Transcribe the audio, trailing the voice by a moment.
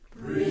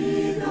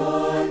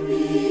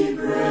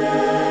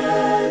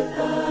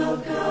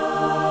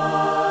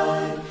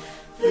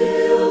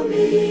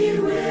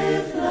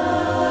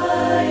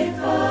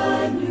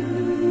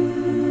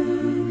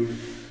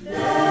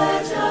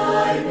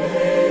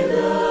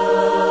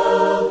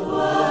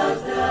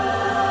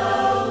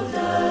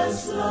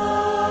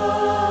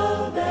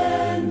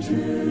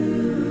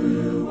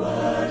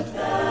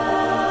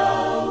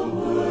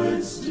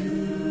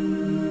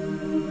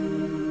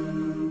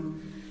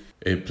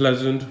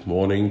pleasant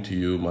morning to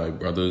you, my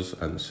brothers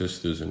and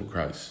sisters in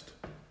Christ.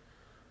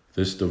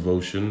 This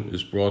devotion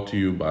is brought to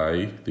you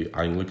by the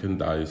Anglican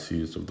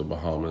Diocese of the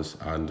Bahamas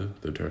and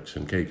the Turks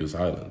and Caicos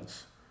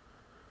Islands.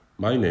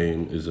 My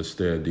name is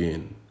Asteir,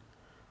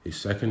 a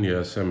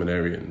second-year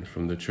seminarian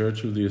from the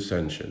Church of the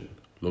Ascension,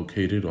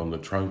 located on the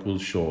tranquil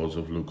shores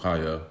of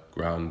Lucaya,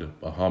 Grand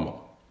Bahama.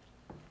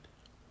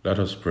 Let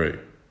us pray.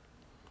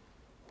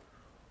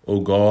 O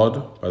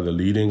God, by the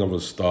leading of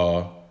a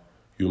star,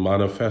 you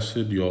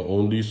manifested your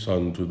only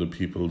Son to the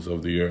peoples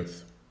of the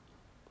earth.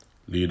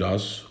 Lead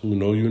us, who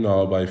know you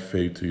now by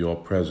faith, to your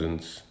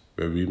presence,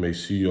 where we may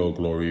see your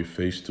glory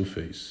face to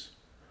face.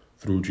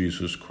 Through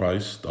Jesus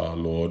Christ, our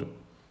Lord,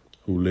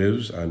 who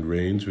lives and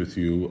reigns with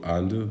you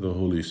and the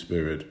Holy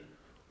Spirit,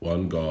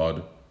 one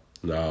God,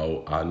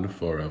 now and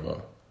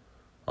forever.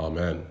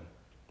 Amen.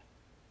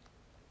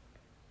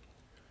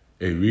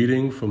 A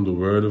reading from the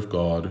Word of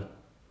God,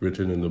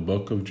 written in the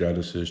book of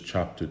Genesis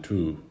chapter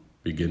 2,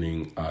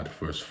 beginning at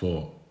verse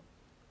 4.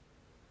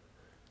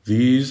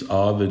 These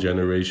are the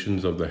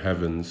generations of the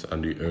heavens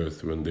and the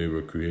earth when they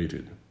were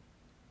created.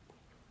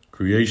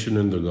 Creation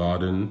in the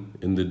garden,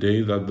 in the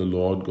day that the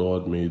Lord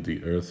God made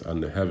the earth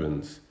and the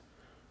heavens,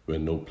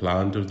 when no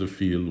plant of the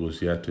field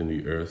was yet in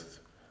the earth,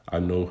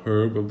 and no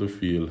herb of the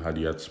field had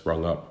yet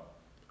sprung up.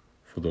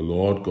 For the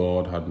Lord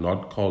God had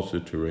not caused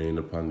it to rain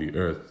upon the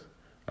earth,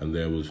 and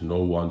there was no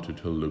one to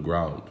till the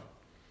ground.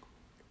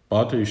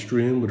 But a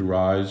stream would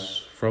rise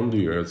from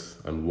the earth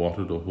and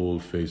water the whole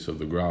face of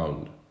the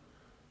ground.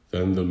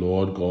 Then the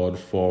Lord God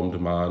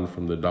formed man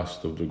from the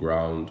dust of the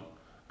ground,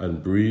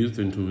 and breathed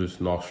into his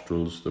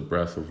nostrils the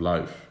breath of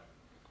life,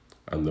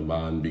 and the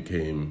man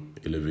became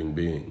a living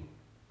being.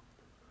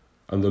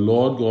 And the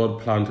Lord God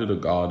planted a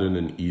garden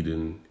in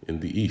Eden in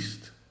the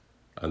east,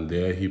 and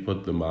there he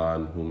put the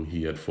man whom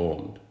he had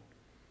formed.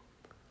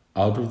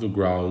 Out of the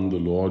ground the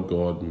Lord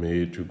God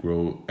made to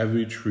grow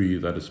every tree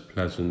that is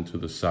pleasant to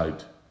the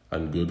sight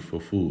and good for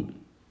food,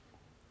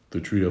 the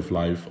tree of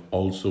life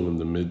also in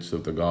the midst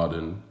of the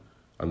garden,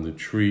 and the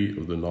tree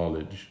of the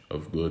knowledge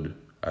of good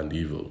and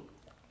evil.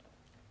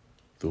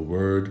 The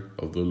word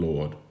of the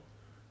Lord.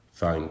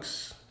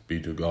 Thanks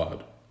be to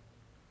God.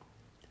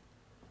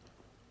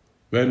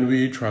 When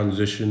we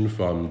transition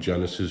from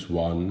Genesis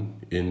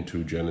 1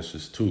 into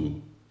Genesis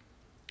 2,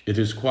 it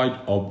is quite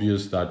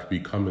obvious that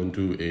we come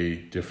into a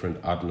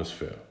different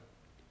atmosphere.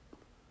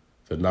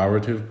 The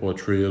narrative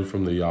portrayal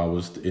from the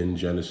Yahwist in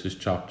Genesis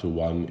chapter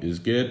 1 is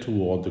geared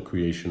toward the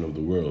creation of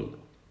the world,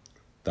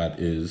 that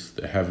is,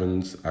 the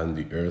heavens and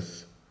the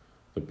earth,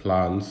 the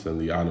plants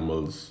and the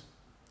animals,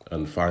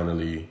 and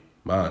finally,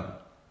 man.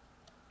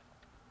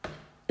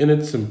 In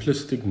its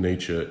simplistic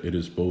nature, it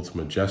is both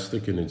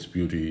majestic in its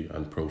beauty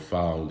and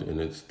profound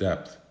in its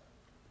depth.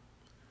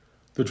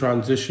 The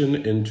transition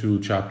into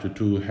chapter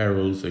 2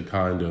 heralds a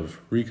kind of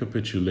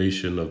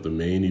recapitulation of the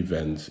main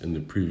events in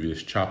the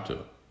previous chapter,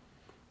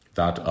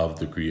 that of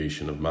the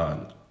creation of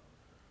man.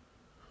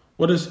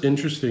 What is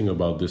interesting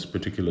about this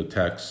particular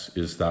text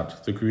is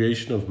that the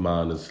creation of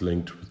man is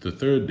linked with the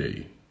third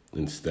day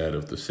instead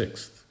of the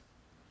sixth.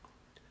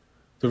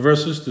 The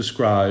verses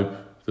describe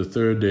the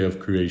third day of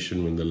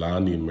creation when the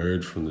land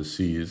emerged from the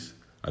seas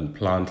and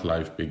plant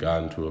life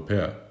began to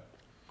appear.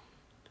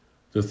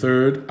 The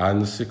third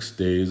and sixth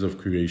days of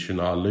creation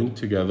are linked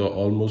together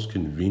almost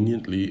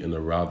conveniently in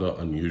a rather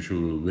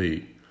unusual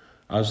way,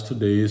 as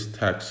today's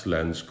text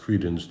lends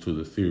credence to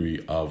the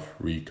theory of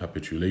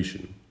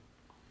recapitulation.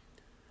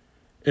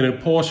 In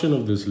a portion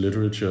of this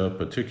literature,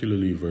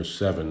 particularly verse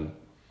 7,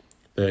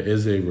 there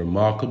is a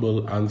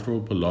remarkable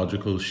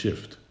anthropological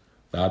shift,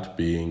 that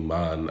being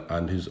man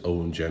and his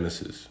own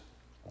genesis.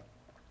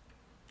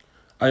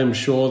 I am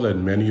sure that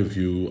many of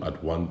you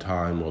at one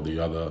time or the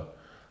other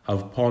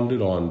have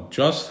pondered on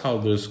just how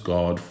this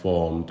God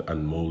formed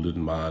and molded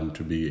man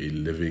to be a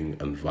living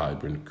and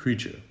vibrant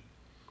creature,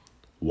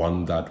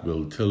 one that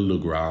will till the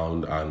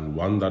ground and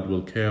one that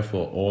will care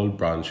for all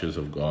branches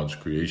of God's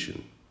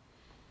creation.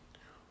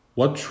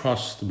 What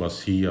trust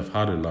must he have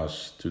had in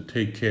us to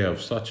take care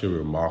of such a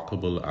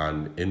remarkable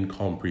and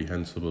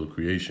incomprehensible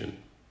creation?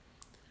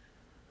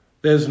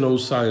 There's no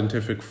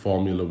scientific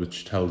formula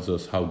which tells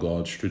us how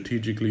God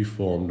strategically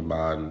formed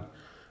man,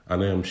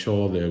 and I am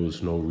sure there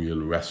was no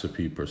real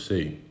recipe per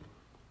se.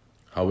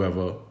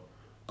 However,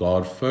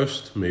 God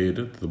first made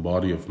the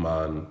body of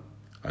man,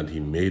 and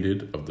he made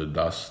it of the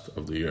dust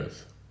of the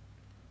earth.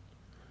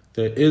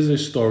 There is a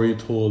story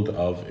told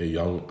of a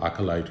young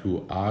acolyte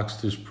who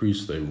asked his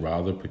priest a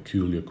rather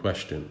peculiar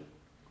question.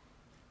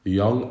 The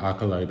young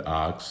acolyte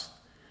asked,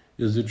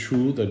 "Is it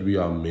true that we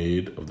are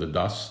made of the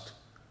dust,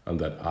 and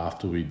that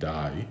after we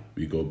die,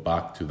 we go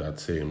back to that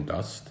same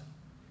dust?"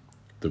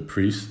 The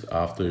priest,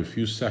 after a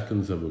few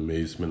seconds of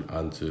amazement,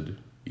 answered,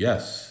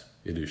 "Yes,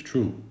 it is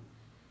true."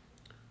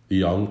 The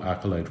young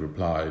acolyte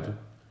replied,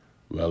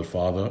 "Well,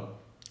 Father,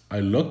 I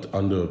looked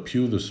under a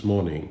pew this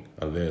morning,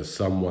 and there is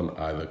someone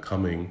either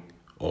coming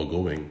or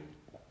going."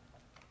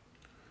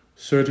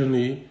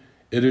 Certainly,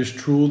 it is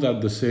true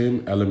that the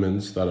same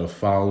elements that are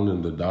found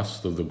in the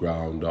dust of the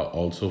ground are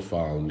also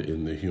found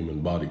in the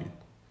human body.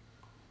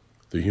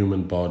 The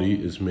human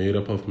body is made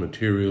up of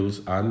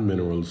materials and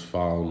minerals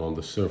found on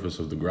the surface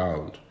of the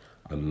ground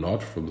and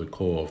not from the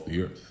core of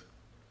the earth.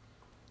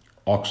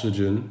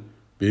 Oxygen,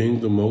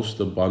 being the most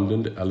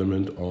abundant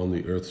element on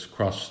the earth's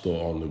crust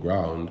or on the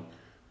ground,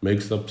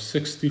 makes up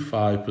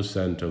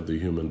 65% of the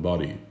human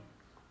body,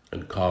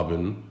 and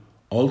carbon,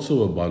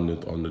 also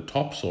abundant on the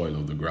topsoil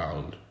of the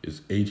ground,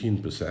 is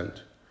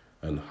 18%,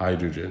 and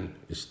hydrogen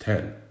is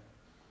 10%.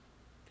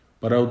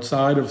 But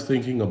outside of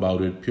thinking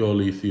about it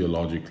purely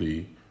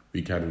theologically,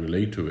 we can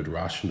relate to it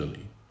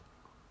rationally.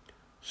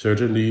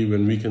 Certainly,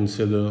 when we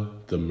consider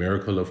the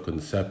miracle of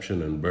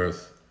conception and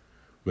birth,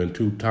 when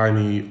two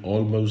tiny,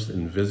 almost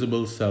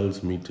invisible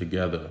cells meet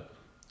together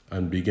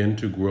and begin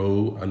to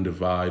grow and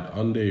divide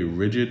under a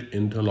rigid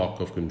interlock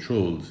of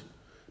controls,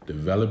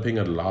 developing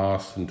at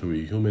last into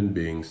a human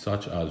being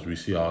such as we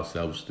see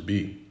ourselves to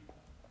be.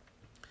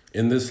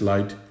 In this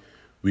light,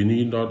 we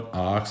need not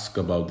ask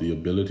about the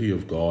ability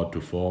of God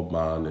to form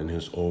man in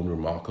his own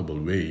remarkable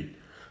way,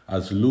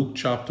 as Luke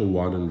chapter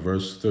 1 and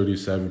verse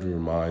 37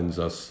 reminds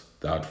us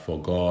that for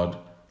God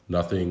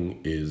nothing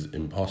is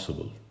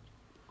impossible.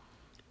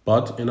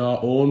 But in our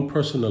own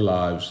personal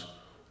lives,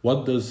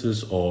 what does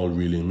this all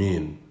really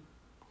mean?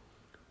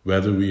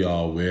 Whether we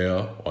are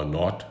aware or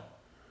not,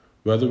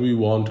 whether we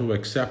want to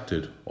accept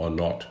it or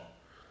not,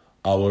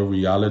 our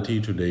reality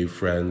today,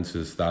 friends,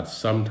 is that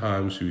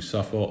sometimes we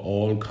suffer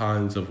all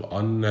kinds of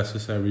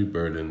unnecessary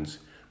burdens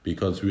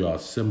because we are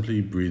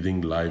simply breathing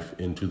life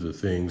into the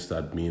things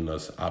that mean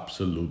us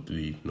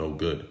absolutely no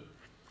good.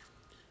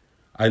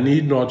 I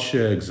need not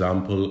share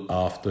example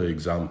after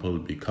example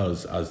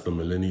because, as the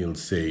millennials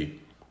say,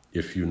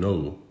 if you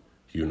know,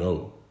 you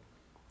know.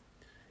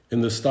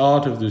 In the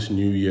start of this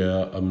new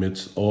year,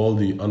 amidst all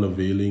the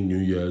unavailing New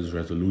Year's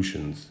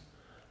resolutions,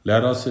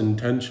 let us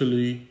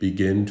intentionally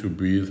begin to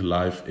breathe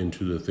life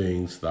into the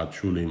things that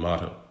truly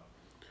matter.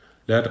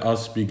 Let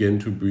us begin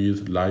to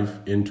breathe life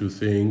into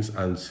things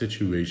and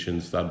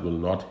situations that will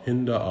not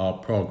hinder our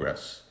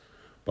progress,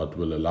 but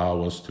will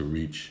allow us to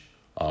reach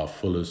our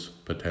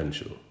fullest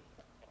potential.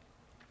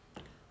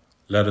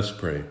 Let us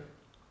pray.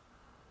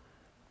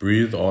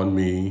 Breathe on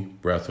me,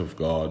 breath of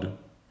God.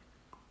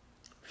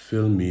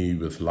 Fill me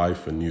with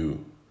life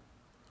anew,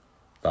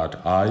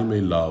 that I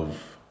may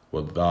love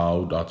what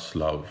thou dost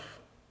love,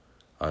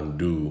 and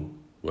do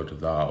what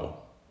thou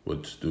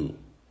wouldst do.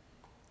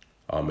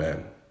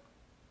 Amen.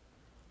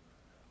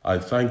 I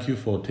thank you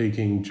for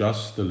taking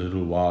just a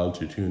little while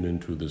to tune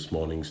into this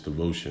morning's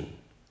devotion.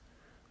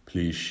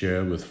 Please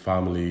share with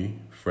family,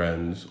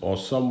 friends, or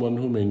someone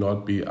who may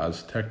not be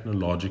as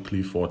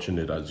technologically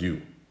fortunate as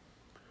you.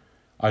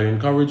 I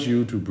encourage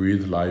you to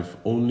breathe life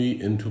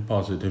only into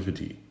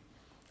positivity,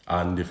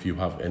 and if you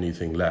have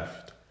anything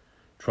left,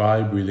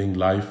 try breathing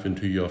life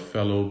into your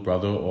fellow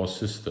brother or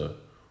sister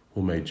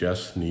who may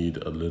just need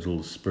a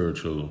little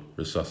spiritual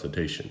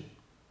resuscitation.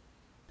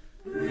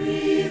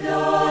 Breathe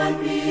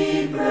on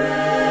me,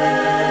 breath